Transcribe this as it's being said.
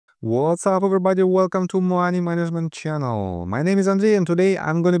What's up, everybody? Welcome to Money Management channel. My name is Andrei, and today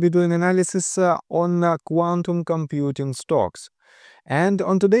I'm going to be doing analysis on quantum computing stocks. And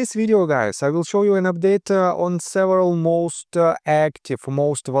on today's video, guys, I will show you an update on several most active,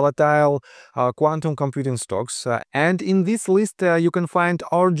 most volatile quantum computing stocks. And in this list, you can find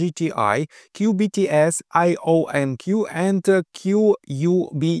RGTI, QBTS, IONQ, and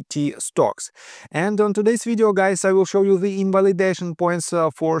QUBT stocks. And on today's video, guys, I will show you the invalidation points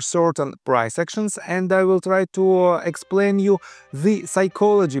for certain price actions, and I will try to explain you the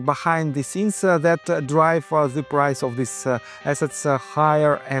psychology behind the scenes that drive the price of these assets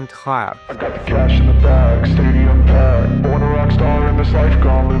higher and higher. I got the cash in the bag, stadium packed. Born a rock star in this life,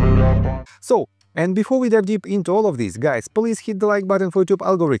 gonna live it up. And before we dive deep into all of this, guys, please hit the like button for YouTube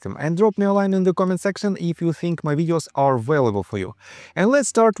algorithm and drop me a line in the comment section if you think my videos are valuable for you. And let's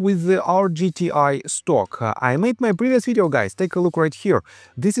start with the RGTI stock. I made my previous video, guys. Take a look right here.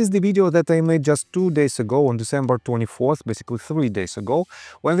 This is the video that I made just 2 days ago on December 24th, basically 3 days ago,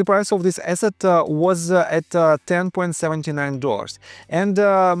 when the price of this asset was at $10.79. And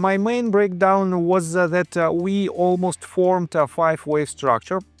my main breakdown was that we almost formed a 5-wave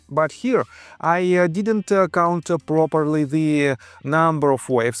structure. But here I didn't count properly the number of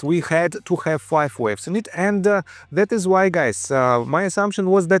waves. We had to have 5 waves in it, and that is why, guys, my assumption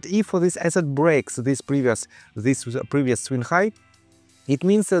was that if this asset breaks this previous swing high, it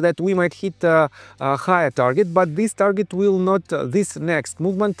means that we might hit a higher target, but this target will not, this next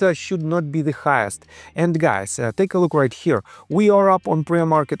movement should not be the highest. And guys, take a look right here. We are up on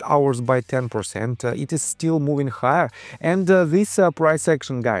pre-market hours by 10%. It is still moving higher. And this price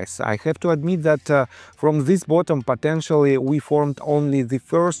action, guys, I have to admit that from this bottom, potentially we formed only the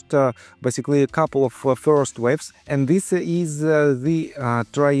first, basically a couple of first waves. And this is the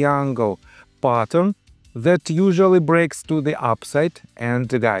triangle pattern that usually breaks to the upside, and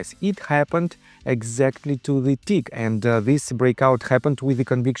guys, it happened exactly to the tick, and this breakout happened with the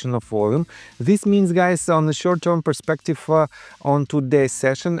conviction of volume. This means, guys, on the short-term perspective on today's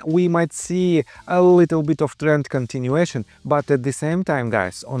session, we might see a little bit of trend continuation, but at the same time,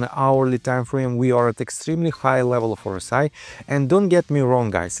 guys, on the hourly time frame, we are at extremely high level of RSI. And don't get me wrong,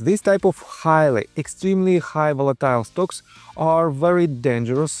 guys, this type of extremely high volatile stocks are very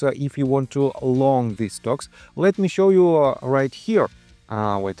dangerous if you want to long these stocks. Let me show you right here.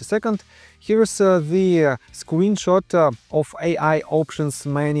 Wait a second. Here's the screenshot of AI options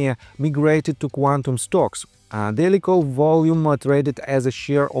mania migrated to quantum stocks. Daily call volume traded as a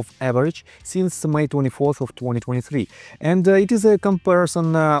share of average since May 24th of 2023. And it is a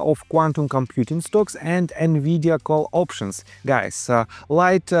comparison of quantum computing stocks and NVIDIA call options. Guys,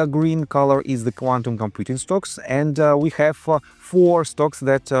 light green color is the quantum computing stocks, and we have 4 stocks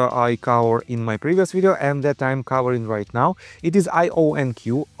that I cover in my previous video and that I'm covering right now. It is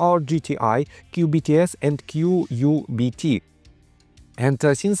IONQ, RGTI, QBTS, and QUBT. And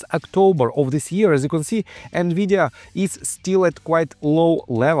since October of this year, as you can see, NVIDIA is still at quite low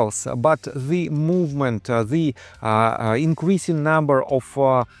levels, but the movement, the increasing number of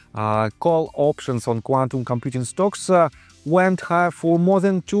call options on quantum computing stocks went high for more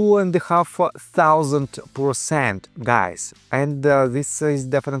than 2,500%, guys. And this is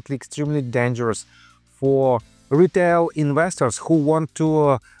definitely extremely dangerous for retail investors who want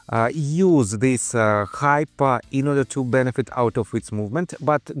to use this hype in order to benefit out of its movement.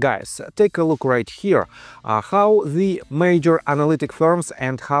 But guys, take a look right here how the major analytic firms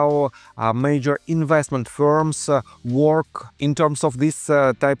and how major investment firms work in terms of this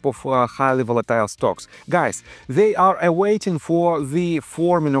type of highly volatile stocks. Guys, they are awaiting for the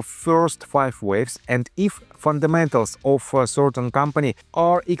forming of first 5 waves, and if fundamentals of a certain company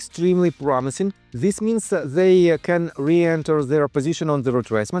are extremely promising, this means they can re-enter their position on the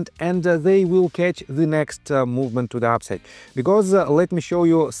retracement, and they will catch the next movement to the upside. Because let me show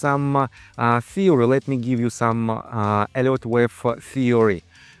you some theory, let me give you some Elliott wave theory.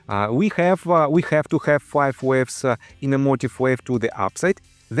 We have to have 5 waves in a motive wave to the upside.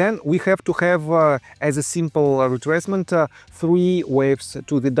 Then we have to have, as a simple retracement, 3 waves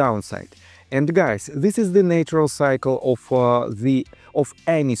to the downside. And guys, this is the natural cycle of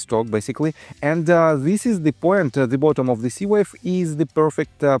any stock, basically, and this is the point, the bottom of the C wave is the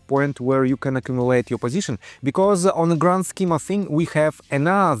perfect point where you can accumulate your position, because on the grand scheme of things we have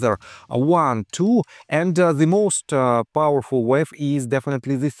another 1, 2, and the most powerful wave is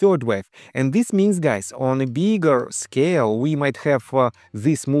definitely the 3rd wave. And this means, guys, on a bigger scale we might have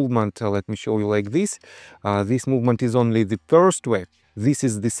this movement. Let me show you like this. This movement is only the 1st wave. This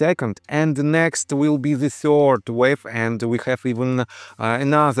is the second, and next will be the third wave, and we have even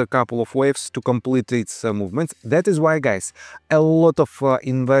another couple of waves to complete its movements. That is why, guys, a lot of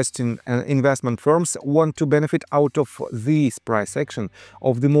investment firms want to benefit out of this price action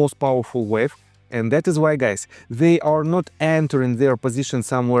of the most powerful wave. And that is why, guys, they are not entering their position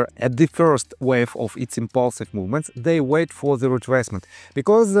somewhere at the first wave of its impulsive movements. They wait for the retracement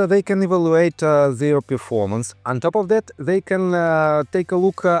because they can evaluate their performance. On top of that, they can take a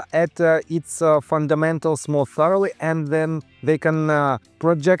look at its fundamentals more thoroughly, and then they can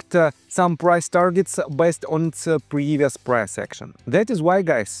project some price targets based on its previous price action. That is why,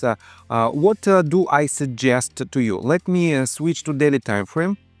 guys, what do I suggest to you? Let me switch to daily time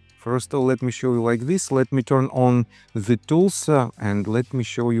frame. First of all, let me show you like this. Let me turn on the tools and let me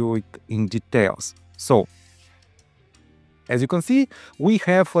show you it in details. So, as you can see, we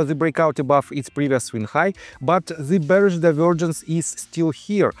have the breakout above its previous swing high, but the bearish divergence is still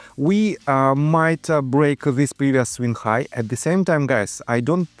here. We might break this previous swing high. At the same time, guys, I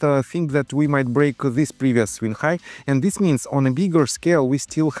don't think that we might break this previous swing high, and this means on a bigger scale we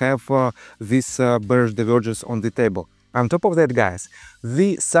still have this bearish divergence on the table. On top of that, guys,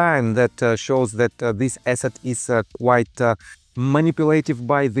 the sign that shows that this asset is quite manipulative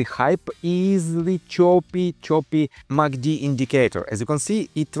by the hype is the choppy MACD indicator. As you can see,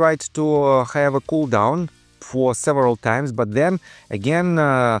 it tried to have a cool down for several times, but then again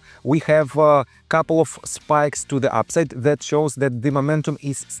we have a couple of spikes to the upside that shows that the momentum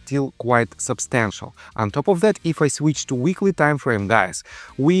is still quite substantial. On top of that, if I switch to weekly time frame, guys,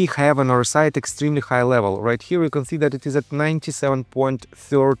 we have on our side extremely high level. Right here you can see that it is at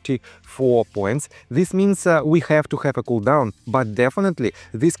 97.34 points. This means we have to have a cool down, but definitely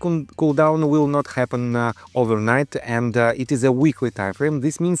this cool down will not happen overnight, and it is a weekly time frame.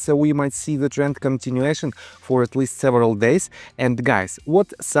 This means we might see the trend continuation for at least several days. And guys,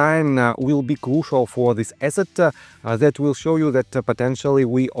 what sign will be crucial for this asset that will show you that potentially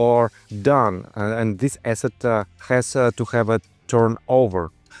we are done and this asset has to have a turnover?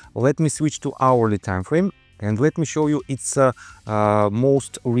 Let me switch to hourly time frame and let me show you its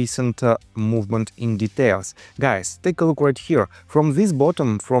most recent movement in details. Guys, take a look right here. From this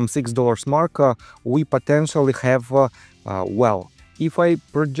bottom, from $6 mark, we potentially have well, if I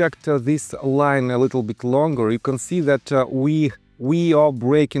project this line a little bit longer, you can see that we are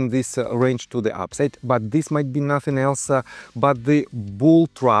breaking this range to the upside, but this might be nothing else but the bull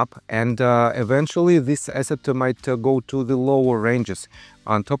trap, and eventually this asset might go to the lower ranges.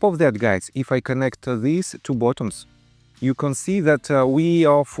 On top of that, guys, if I connect these two bottoms, you can see that we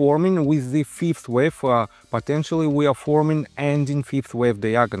are forming with the fifth wave, potentially we are forming ending fifth wave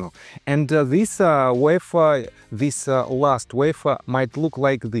diagonal. And this wave, this last wave might look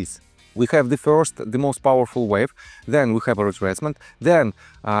like this. We have the first, the most powerful wave, then we have a retracement, then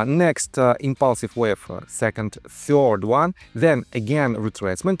next impulsive wave, second, third one, then again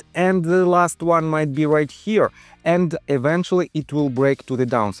retracement, and the last one might be right here, and eventually it will break to the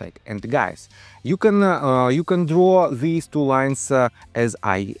downside. And guys, you can draw these two lines as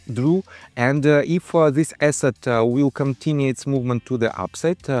I drew, and if this asset will continue its movement to the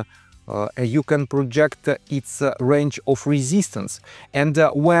upside, you can project its range of resistance, and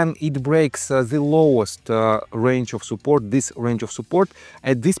when it breaks the lowest range of support, this range of support,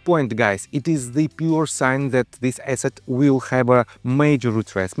 at this point, guys, it is the pure sign that this asset will have a major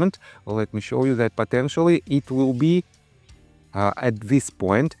retracement. Let me show you that potentially it will be at this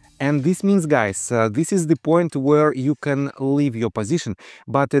point. And this means, guys, this is the point where you can leave your position.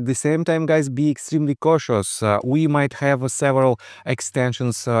 But at the same time, guys, be extremely cautious. We might have several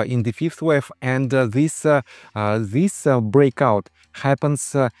extensions in the fifth wave, and this breakout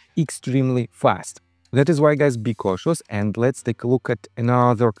happens extremely fast. That is why, guys, be cautious. And let's take a look at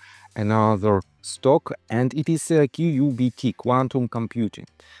another stock, and it is QUBT, quantum computing.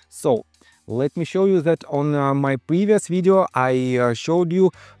 So let me show you that on my previous video I showed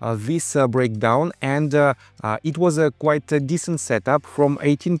you this breakdown, and it was a quite decent setup. From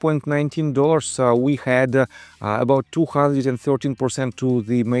 $18.19 we had about 213% to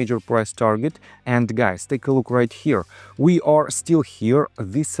the major price target. And guys, take a look right here. We are still here.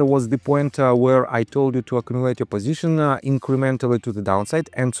 This was the point where I told you to accumulate your position incrementally to the downside,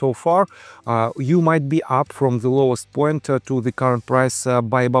 and so far you might be up from the lowest point to the current price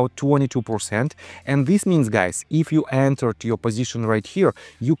by about 22%. 20%. And this means, guys, if you entered your position right here,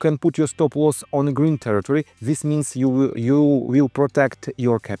 you can put your stop loss on a green territory. This means you will protect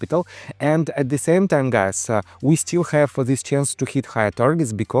your capital. And at the same time, guys, we still have this chance to hit higher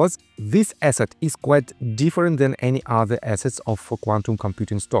targets because this asset is quite different than any other assets of quantum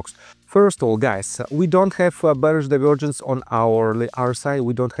computing stocks. First of all, guys, we don't have bearish divergence on hourly RSI,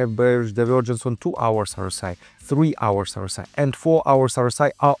 we don't have bearish divergence on 2 hours RSI, 3 hours RSI, and 4 hours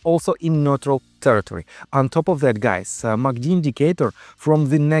RSI are also in neutral territory. On top of that, guys, MACD indicator from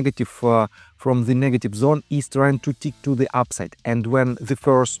the negative zone is trying to tick to the upside, and when the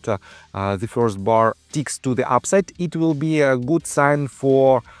first bar ticks to the upside, it will be a good sign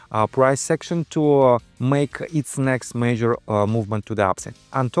for price section to make its next major movement to the upside.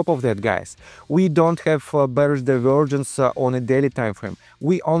 On top of that, guys, we don't have bearish divergence on a daily time frame.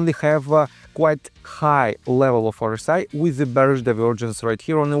 We only have quite high level of RSI with the bearish divergence right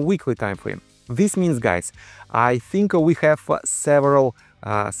here on a weekly time frame. This means, guys, I think we have several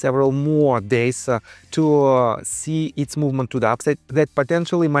more days to see its movement to the upside that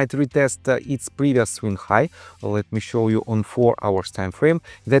potentially might retest its previous swing high. Let me show you on 4 hours time frame.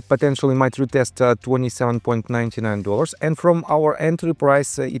 That potentially might retest $27.99, and from our entry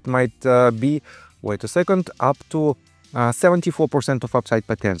price it might be, wait a second, up to 74% of upside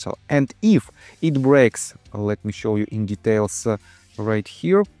potential. And if it breaks, let me show you in details right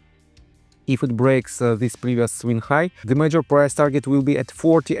here. If it breaks this previous swing high, the major price target will be at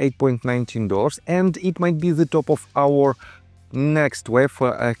 $48.19, and it might be the top of our next wave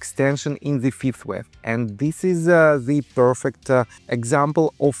extension in the fifth wave. And this is the perfect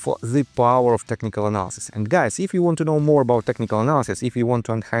example of the power of technical analysis. And guys, if you want to know more about technical analysis, if you want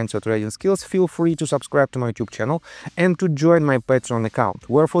to enhance your trading skills, feel free to subscribe to my YouTube channel and to join my Patreon account,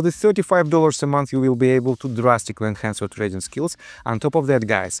 where for the $35 a month you will be able to drastically enhance your trading skills. On top of that,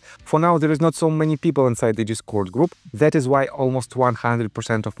 guys, for now there is not so many people inside the Discord group. That is why almost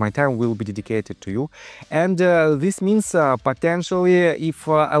 100% of my time will be dedicated to you. And this means potentially, if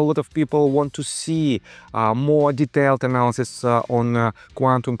a lot of people want to see more detailed analysis on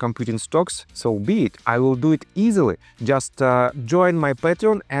quantum computing stocks, so be it. I will do it easily. Just join my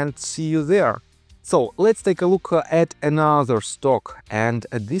Patreon and see you there. So let's take a look at another stock, and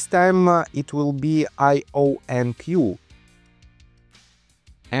this time it will be IONQ.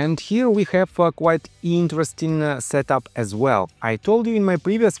 And here we have a quite interesting setup as well. I told you in my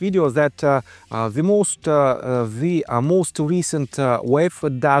previous videos that the most recent wave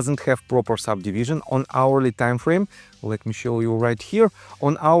doesn't have proper subdivision on hourly time frame. Let me show you right here.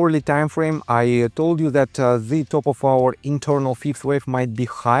 On hourly time frame, I told you that the top of our internal fifth wave might be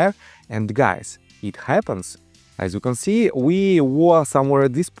higher, and guys, it happens. As you can see, we were somewhere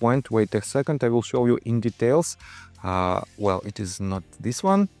at this point. Wait a second, I will show you in details. Well, it is not this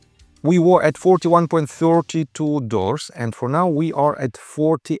one. We were at $41.32, and for now we are at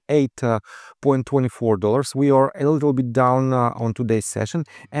 $48.24. We are a little bit down on today's session,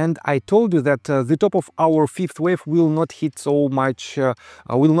 and I told you that the top of our fifth wave will not hit so much,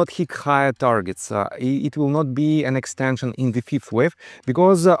 will not hit higher targets. It will not be an extension in the fifth wave,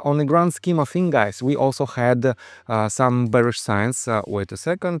 because on the grand scheme of things, guys, we also had some bearish signs. Wait a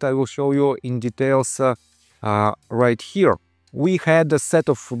second, I will show you in details right here. We had a set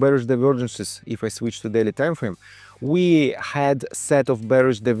of bearish divergences. If I switch to daily time frame, we had a set of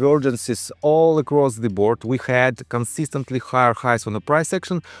bearish divergences all across the board. We had consistently higher highs on the price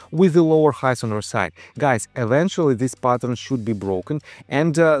section with the lower highs on our side. Guys, eventually this pattern should be broken,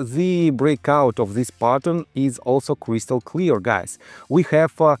 and the breakout of this pattern is also crystal clear, guys. We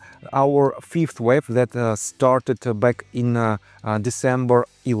have our fifth wave that started back in December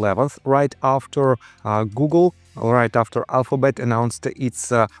 11th, right after Google, right after Alphabet announced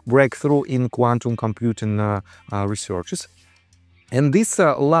its breakthrough in quantum computing researches. And this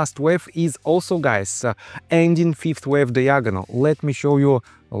last wave is also, guys, ending fifth wave diagonal. Let me show you,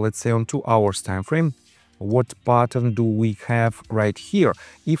 let's say on 2 hours time frame, what pattern do we have right here.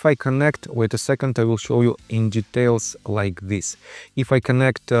 If I connect, wait a second, I will show you in details like this. If I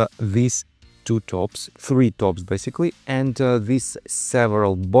connect these two tops, three tops basically, and these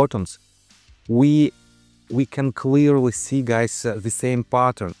several bottoms, we can clearly see, guys, the same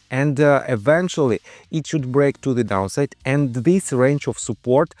pattern, and eventually it should break to the downside. And this range of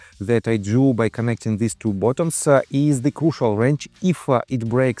support that I drew by connecting these two bottoms is the crucial range. If it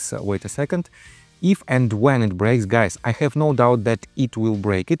breaks, wait a second, if and when it breaks, guys, I have no doubt that it will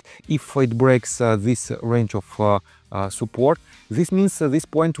break it. If it breaks this range of support, this means this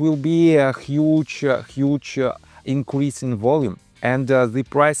point will be a huge increase in volume. and the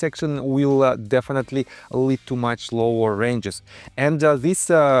price action will definitely lead to much lower ranges. And this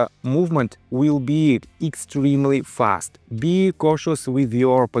movement will be extremely fast. Be cautious with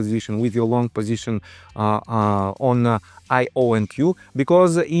your position, with your long position on IONQ,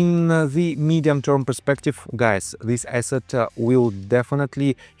 because in the medium-term perspective, guys, this asset will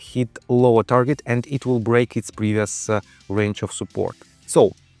definitely hit lower target and it will break its previous range of support.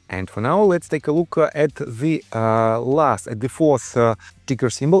 So, and for now, let's take a look at the fourth ticker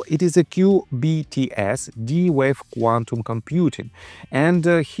symbol. It is a QBTS, D-Wave Quantum Computing. And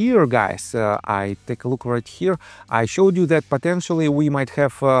here, guys, I take a look right here. I showed you that potentially we might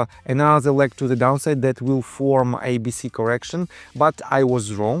have another leg to the downside that will form ABC correction, but I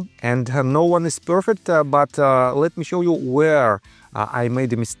was wrong, and no one is perfect, but let me show you where I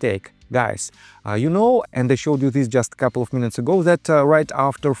made a mistake. Guys, you know, and I showed you this just a couple of minutes ago, that right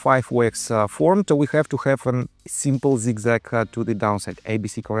after 5 waves formed, we have to have a simple zigzag to the downside,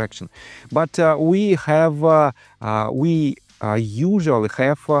 ABC correction. But we usually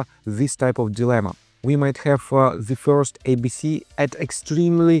have this type of dilemma. We might have the first ABC at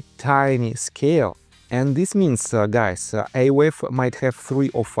extremely tiny scale. And this means, guys, a wave might have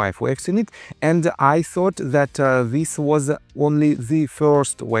 3 or 5 waves in it, and I thought that this was only the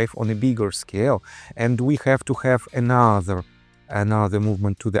first wave on a bigger scale, and we have to have another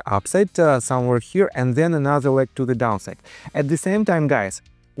movement to the upside somewhere here, and then another leg to the downside. At the same time, guys,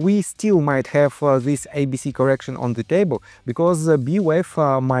 we still might have this ABC correction on the table, because B wave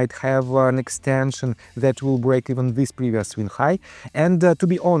might have an extension that will break even this previous swing high. And to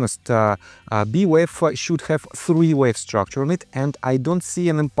be honest, B wave should have 3 wave structure on it, and I don't see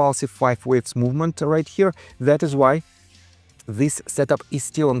an impulsive 5 waves movement right here. That is why this setup is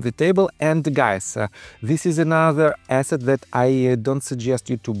still on the table. And guys, this is another asset that I don't suggest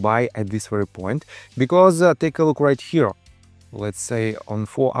you to buy at this very point, because take a look right here. Let's say on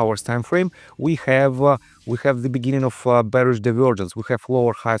 4 hours time frame, we have the beginning of bearish divergence. We have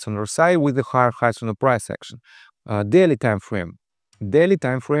lower highs on our side with the higher highs on the price action. Daily time frame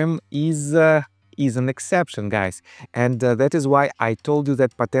is an exception, guys, and that is why I told you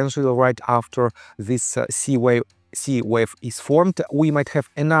that potentially right after this C wave is formed, we might have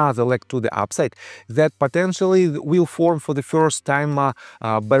another leg to the upside that potentially will form for the first time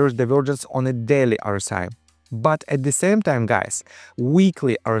bearish divergence on a daily RSI. But at the same time, guys,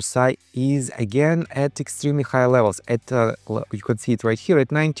 weekly RSI is again at extremely high levels. At you can see it right here at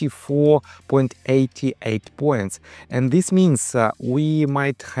 94.88 points, and this means we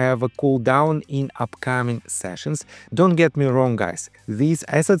might have a cool down in upcoming sessions. Don't get me wrong, guys, these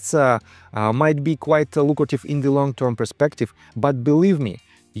assets might be quite lucrative in the long-term perspective, but believe me,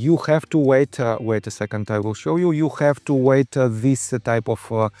 you have to wait. Wait a second, I will show you. You have to wait this type of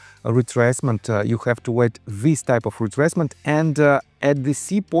retracement. You have to wait this type of retracement, and at the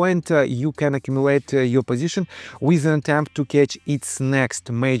C point, you can accumulate your position with an attempt to catch its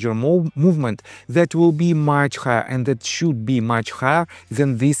next major movement that will be much higher, and that should be much higher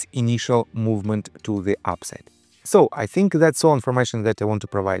than this initial movement to the upside. So, I think that's all information that I want to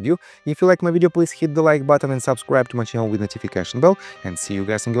provide you. If you like my video, please hit the like button and subscribe to my channel with notification bell. And see you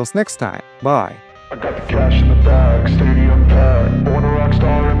guys and girls next time. Bye! I got the cash in the bag, stadium packed. Born a rock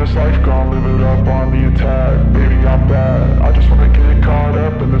star in this life, gonna live it up on the attack. Baby, I'm bad, I just wanna get caught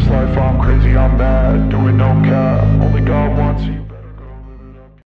up in this life. I'm crazy, I'm mad, doing no cap. Only God wants you.